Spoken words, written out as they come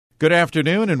Good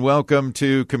afternoon and welcome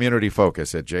to Community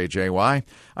Focus at JJY.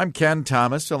 I'm Ken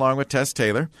Thomas along with Tess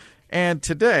Taylor. And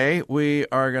today we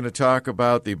are going to talk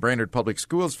about the Brainerd Public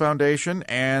Schools Foundation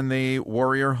and the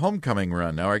Warrior Homecoming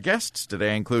Run. Now, our guests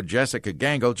today include Jessica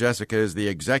Gangle. Jessica is the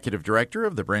Executive Director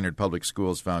of the Brainerd Public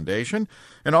Schools Foundation.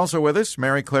 And also with us,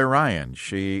 Mary Claire Ryan.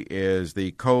 She is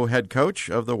the co-head coach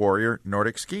of the Warrior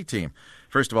Nordic Ski Team.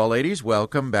 First of all, ladies,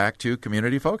 welcome back to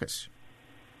Community Focus.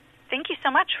 Thank you so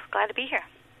much. Glad to be here.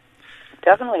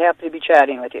 Definitely happy to be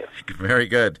chatting with you. Very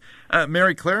good.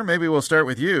 Mary Claire, maybe we'll start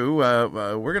with you.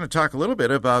 We're going to talk a little bit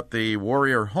about the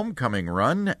Warrior Homecoming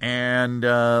Run and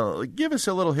give us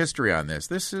a little history on this.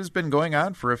 This has been going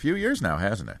on for a few years now,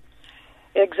 hasn't it?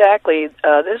 Exactly.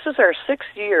 This is our sixth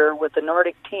year with the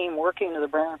Nordic team working with the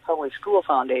Brainerd Public School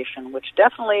Foundation, which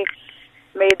definitely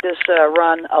made this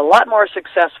run a lot more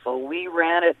successful. We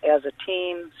ran it as a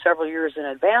team several years in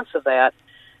advance of that,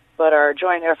 but our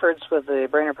joint efforts with the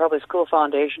Brainerd Public School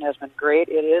Foundation has been great.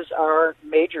 It is our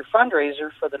major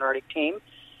fundraiser for the Nordic team,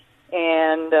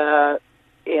 and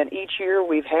each year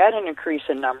we've had an increase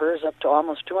in numbers, up to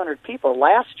almost 200 people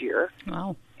last year.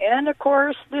 Wow. And, of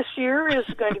course, this year is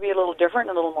going to be a little different,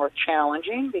 a little more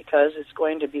challenging, because it's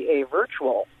going to be a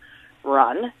virtual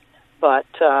run. But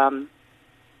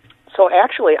so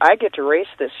actually I get to race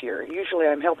this year. Usually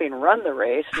I'm helping run the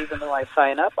race. Even though I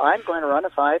sign up, I'm going to run a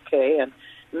 5K and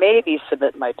maybe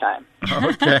submit my time.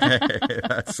 Okay,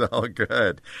 that's all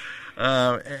good.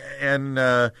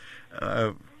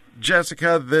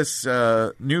 Jessica, this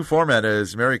new format,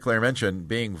 as Mary Claire mentioned,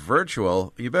 being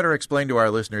virtual, you better explain to our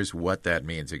listeners what that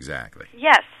means exactly.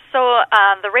 Yes. So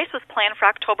the race was planned for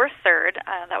October 3rd.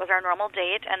 That was our normal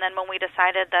date. And then when we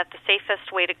decided that the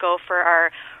safest way to go for our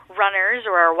runners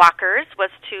or our walkers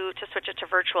was to switch it to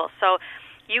virtual. So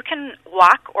you can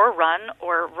walk or run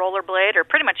or rollerblade or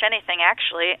pretty much anything,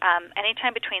 actually,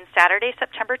 anytime between Saturday,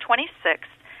 September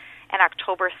 26th and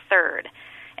October 3rd.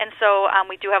 And so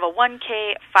we do have a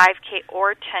 1K, 5K,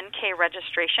 or 10K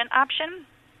registration option.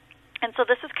 And so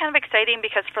this is kind of exciting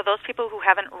because for those people who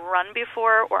haven't run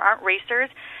before or aren't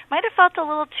racers, might have felt a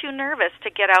little too nervous to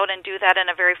get out and do that in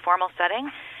a very formal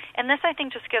setting. And this, I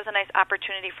think, just gives a nice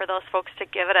opportunity for those folks to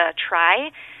give it a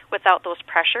try without those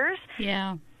pressures.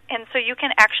 Yeah. And so you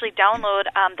can actually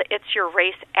download the It's Your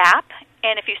Race app,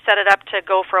 and if you set it up to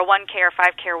go for a 1K or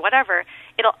 5K or whatever,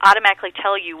 it'll automatically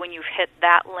tell you when you've hit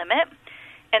that limit.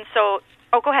 And so,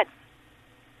 go ahead.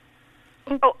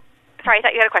 Oh, sorry, I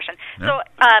thought you had a question. No.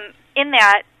 So in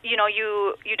that, you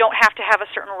don't have to have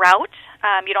a certain route.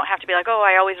 You don't have to be like,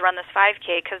 I always run this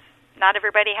 5K, because not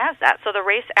everybody has that. So the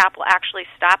race app will actually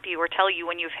stop you or tell you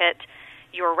when you've hit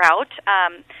your route.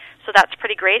 So that's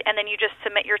pretty great. And then you just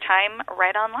submit your time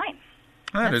right online.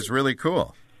 That is really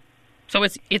cool. So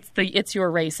it's your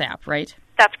race app, right?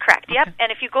 That's correct. Okay. Yep.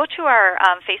 And if you go to our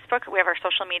Facebook, we have our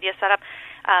social media set up.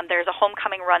 There's a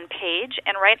homecoming run page,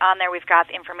 and right on there we've got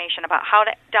the information about how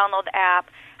to download the app,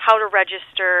 how to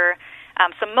register,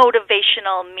 some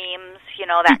motivational memes,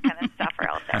 that kind of stuff are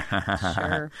out there.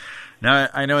 Sure. Now,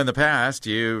 I know in the past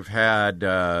you've had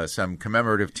some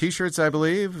commemorative T-shirts, I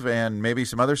believe, and maybe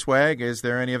some other swag. Is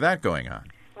there any of that going on?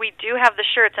 We do have the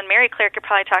shirts, and Mary Claire could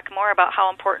probably talk more about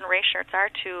how important race shirts are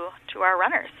to our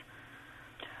runners.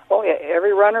 Oh, yeah,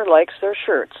 every runner likes their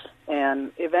shirts.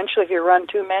 And eventually, if you run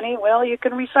too many, well, you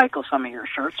can recycle some of your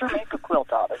shirts or make a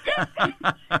quilt out of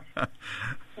it.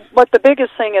 But the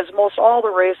biggest thing is most all the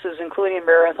races, including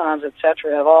marathons, et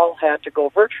cetera, have all had to go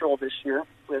virtual this year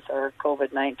with our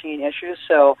COVID-19 issues.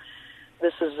 So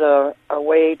this is a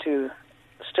way to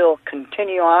still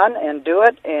continue on and do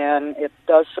it, and it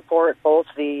does support both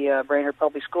the Brainerd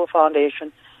Public School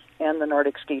Foundation and the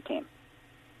Nordic Ski Team.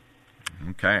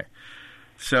 Okay.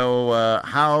 So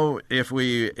how, if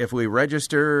we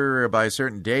register by a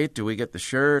certain date, do we get the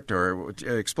shirt? Or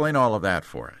explain all of that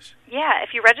for us. Yeah,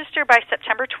 if you register by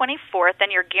September 24th,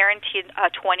 then you're guaranteed a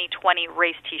 2020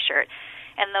 race T-shirt.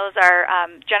 And those are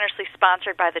generously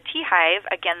sponsored by the T-Hive,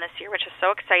 again this year, which is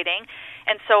so exciting.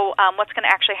 And so what's going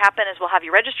to actually happen is we'll have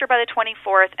you register by the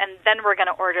 24th, and then we're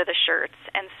going to order the shirts.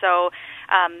 And so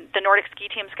the Nordic Ski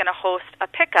Team is going to host a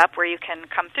pickup where you can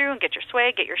come through and get your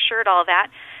swag, get your shirt, all that.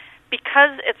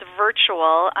 Because it's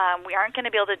virtual, we aren't going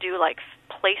to be able to do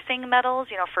placing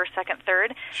medals, first, second,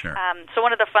 third. Sure. So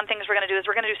one of the fun things we're going to do is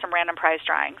we're going to do some random prize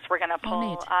drawings. We're going to pull,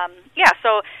 neat.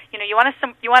 So you want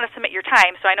to submit your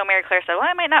time. So I know Mary Claire said, well,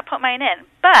 I might not put mine in,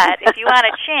 but if you want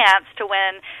a chance to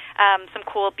win some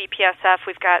cool BPSF,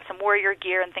 we've got some Warrior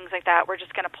gear and things like that. We're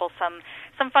just going to pull some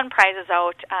fun prizes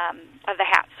out of the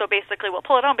hat. So basically, we'll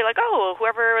pull it out and be like,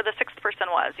 whoever the sixth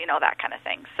person was, that kind of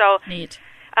thing. So neat.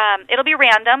 It'll be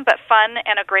random, but fun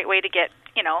and a great way to get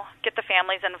get the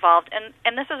families involved.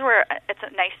 And this is where it's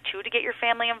nice, too, to get your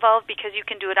family involved because you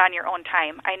can do it on your own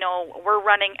time. I know we're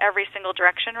running every single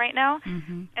direction right now,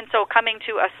 and so coming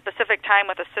to a specific time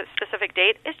with a specific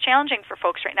date is challenging for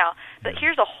folks right now. But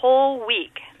here's a whole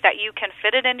week that you can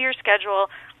fit it into your schedule,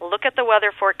 look at the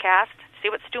weather forecast, see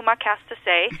what Stu Muck has to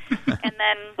say, and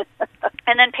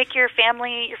then pick your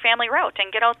family route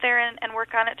and get out there and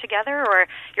work on it together, or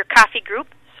your coffee group,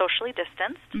 socially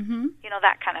distanced,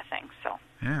 that kind of thing. So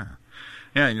yeah,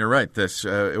 and you're right. This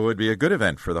it would be a good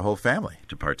event for the whole family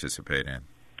to participate in.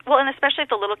 Well, and especially if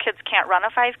the little kids can't run a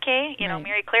 5K, Right.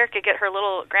 Mary Claire could get her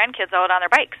little grandkids out on their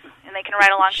bikes, and they can ride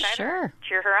alongside her, Sure.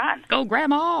 cheer her on. Go,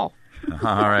 Grandma! All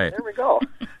right. There we go.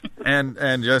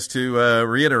 And just to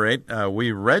reiterate,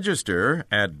 we register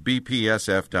at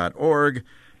bpsf.org,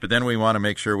 but then we want to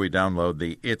make sure we download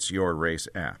the It's Your Race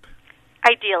app.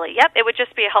 Ideally, yep. It would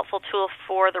just be a helpful tool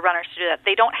for the runners to do that.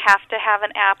 They don't have to have an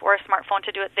app or a smartphone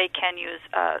to do it. They can use,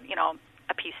 a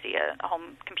PC, a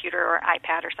home computer or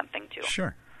iPad or something, too.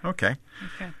 Sure. Okay.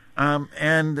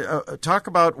 And talk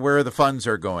about where the funds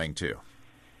are going to.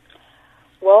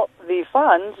 Well, the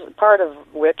funds, part of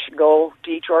which go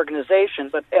to each organization,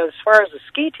 but as far as the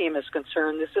ski team is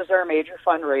concerned, this is our major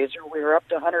fundraiser. We were up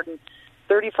to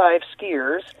 135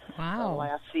 skiers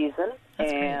last season,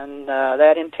 and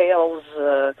that entails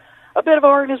a bit of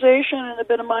organization and a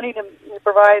bit of money to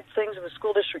provide things that the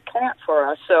school district can't for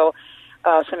us. So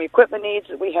some equipment needs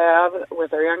that we have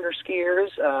with our younger skiers.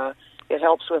 It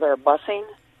helps with our busing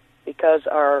because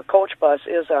our coach bus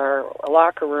is our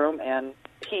locker room and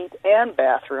heat and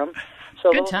bathroom.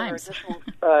 So Good those times. are additional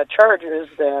charges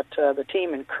that the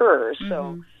team incurs.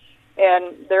 So,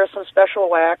 and there are some special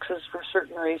waxes for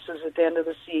certain races at the end of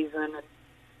the season.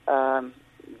 And,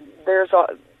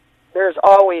 there's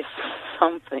always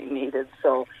something needed.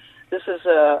 So this is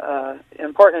an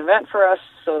important event for us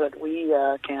so that we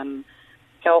can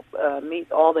help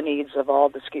meet all the needs of all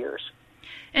the skiers.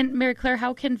 And Mary Claire,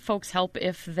 how can folks help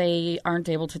if they aren't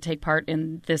able to take part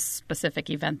in this specific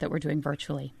event that we're doing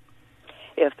virtually?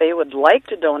 If they would like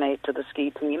to donate to the ski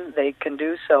team, they can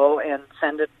do so and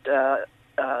send it,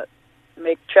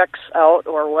 make checks out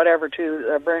or whatever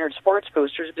to Brainerd Sports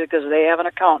Boosters because they have an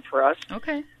account for us.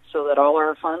 Okay. So that all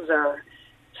our funds are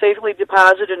safely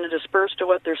deposited and dispersed to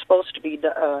what they're supposed to be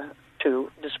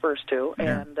dispersed to.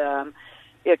 Yeah. And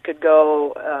it could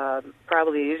go,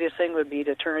 probably the easiest thing would be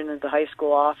to turn into the high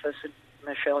school office and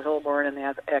Michelle Hilborn in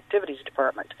the activities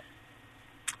department.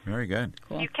 Very good.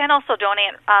 Cool. You can also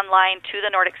donate online to the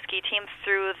Nordic Ski Team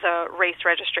through the race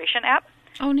registration app.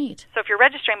 Oh, neat. So if you're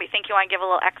registering but you think you want to give a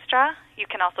little extra, you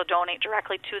can also donate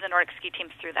directly to the Nordic Ski Team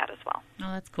through that as well.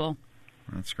 Oh, that's cool.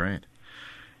 That's great.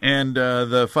 And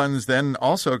the funds then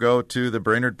also go to the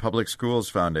Brainerd Public Schools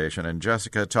Foundation. And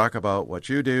Jessica, talk about what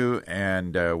you do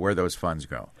and where those funds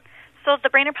go. So the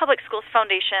Brainerd Public Schools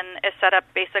Foundation is set up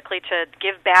basically to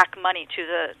give back money to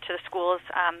the schools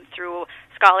through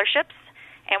scholarships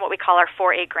and what we call our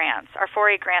 4A grants. Our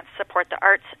 4A grants support the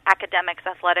arts, academics,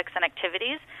 athletics, and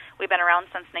activities. We've been around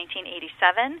since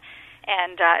 1987.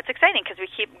 And it's exciting because we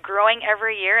keep growing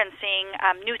every year and seeing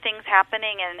new things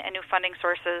happening and new funding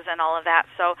sources and all of that.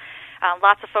 So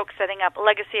lots of folks setting up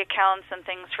legacy accounts and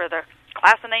things for the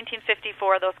class of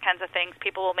 1954, those kinds of things.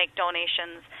 People will make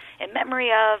donations in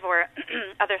memory of or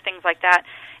other things like that.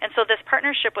 And so this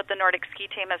partnership with the Nordic Ski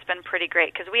Team has been pretty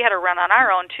great because we had a run on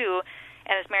our own, too.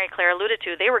 And as Mary Claire alluded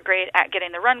to, they were great at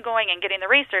getting the run going and getting the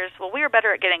racers. Well, we were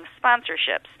better at getting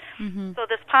sponsorships. So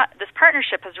this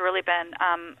partnership has really been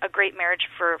a great marriage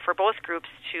for both groups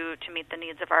to meet the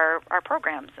needs of our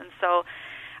programs. And so,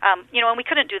 and we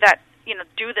couldn't do that,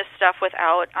 do this stuff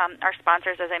without our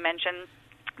sponsors, as I mentioned.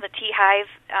 The Tea Hive,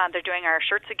 they're doing our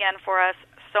shirts again for us.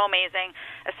 So amazing.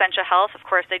 Essentia Health, of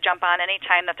course, they jump on any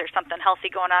time that there's something healthy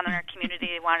going on in our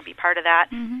community. They want to be part of that.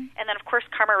 And then, of course,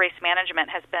 Karma Race Management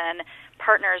has been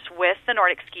partners with the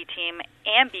Nordic Ski Team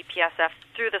and BPSF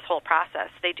through this whole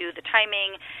process. They do the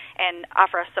timing and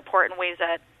offer us support in ways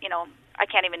that, I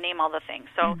can't even name all the things.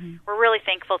 So we're really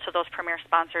thankful to those premier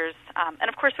sponsors.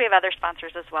 And, of course, we have other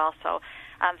sponsors as well. So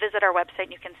visit our website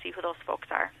and you can see who those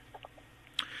folks are.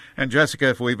 And Jessica,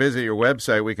 if we visit your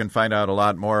website, we can find out a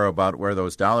lot more about where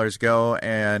those dollars go.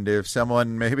 And if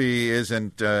someone maybe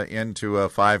isn't into a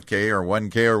 5K or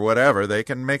 1K or whatever, they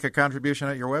can make a contribution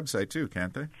at your website too,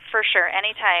 can't they? For sure,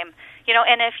 anytime.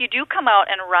 And if you do come out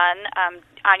and run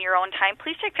on your own time,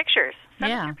 please take pictures.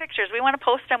 Send us your pictures. We want to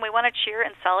post them. We want to cheer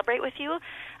and celebrate with you.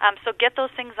 So get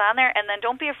those things on there, and then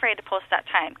don't be afraid to post that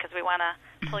time because we want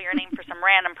to pull your name for some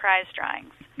random prize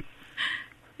drawings.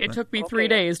 It took me 3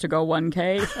 days to go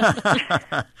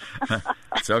 1K.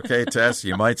 It's okay, Tess.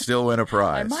 You might still win a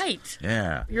prize. I might.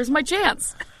 Yeah. Here's my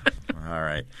chance. All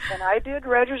right. And I did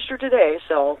register today,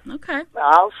 so Okay.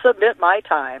 I'll submit my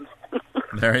time.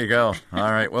 There you go.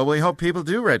 All right. Well, we hope people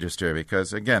do register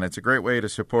because, again, it's a great way to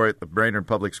support the Brainerd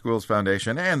Public Schools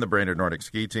Foundation and the Brainerd Nordic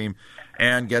Ski Team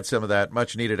and get some of that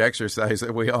much-needed exercise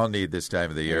that we all need this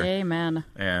time of the year. Amen.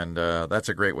 And that's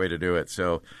a great way to do it.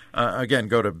 So, again,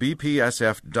 go to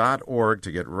bpsf.org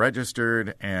to get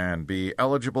registered and be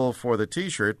eligible for the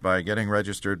T-shirt by getting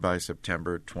registered by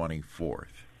September 24th.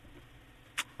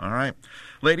 All right.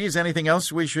 Ladies, anything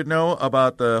else we should know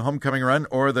about the Homecoming Run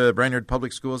or the Brainerd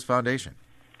Public Schools Foundation?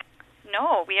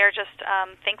 No, we are just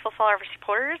thankful for all our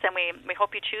supporters, and we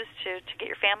hope you choose to get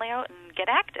your family out and get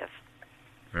active.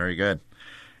 Very good.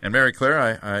 And Mary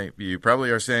Claire, you probably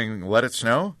are saying, let it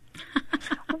snow?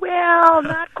 Well,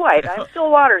 not quite. I'm still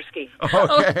water skiing.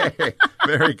 Okay.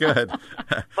 Very good.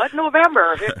 But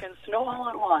November, it can snow all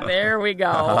at once. There we go.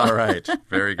 All right.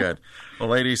 Very good. Well,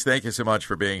 ladies, thank you so much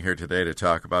for being here today to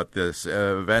talk about this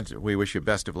event. We wish you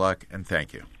best of luck, and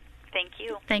thank you. Thank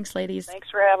you. Thanks, ladies.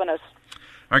 Thanks for having us.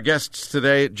 Our guests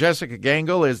today, Jessica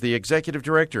Gangle is the Executive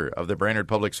Director of the Brainerd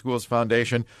Public Schools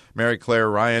Foundation. Mary Claire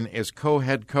Ryan is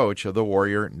co-head coach of the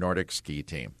Warrior Nordic Ski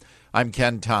Team. I'm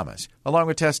Ken Thomas, along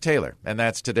with Tess Taylor, and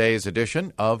that's today's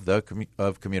edition of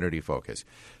Community Focus.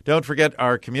 Don't forget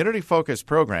our Community Focus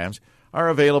programs are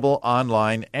available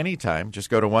online anytime. Just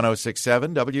go to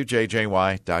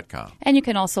 1067wjjy.com. And you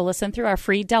can also listen through our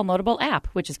free downloadable app,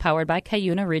 which is powered by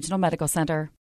Cuyuna Regional Medical Center.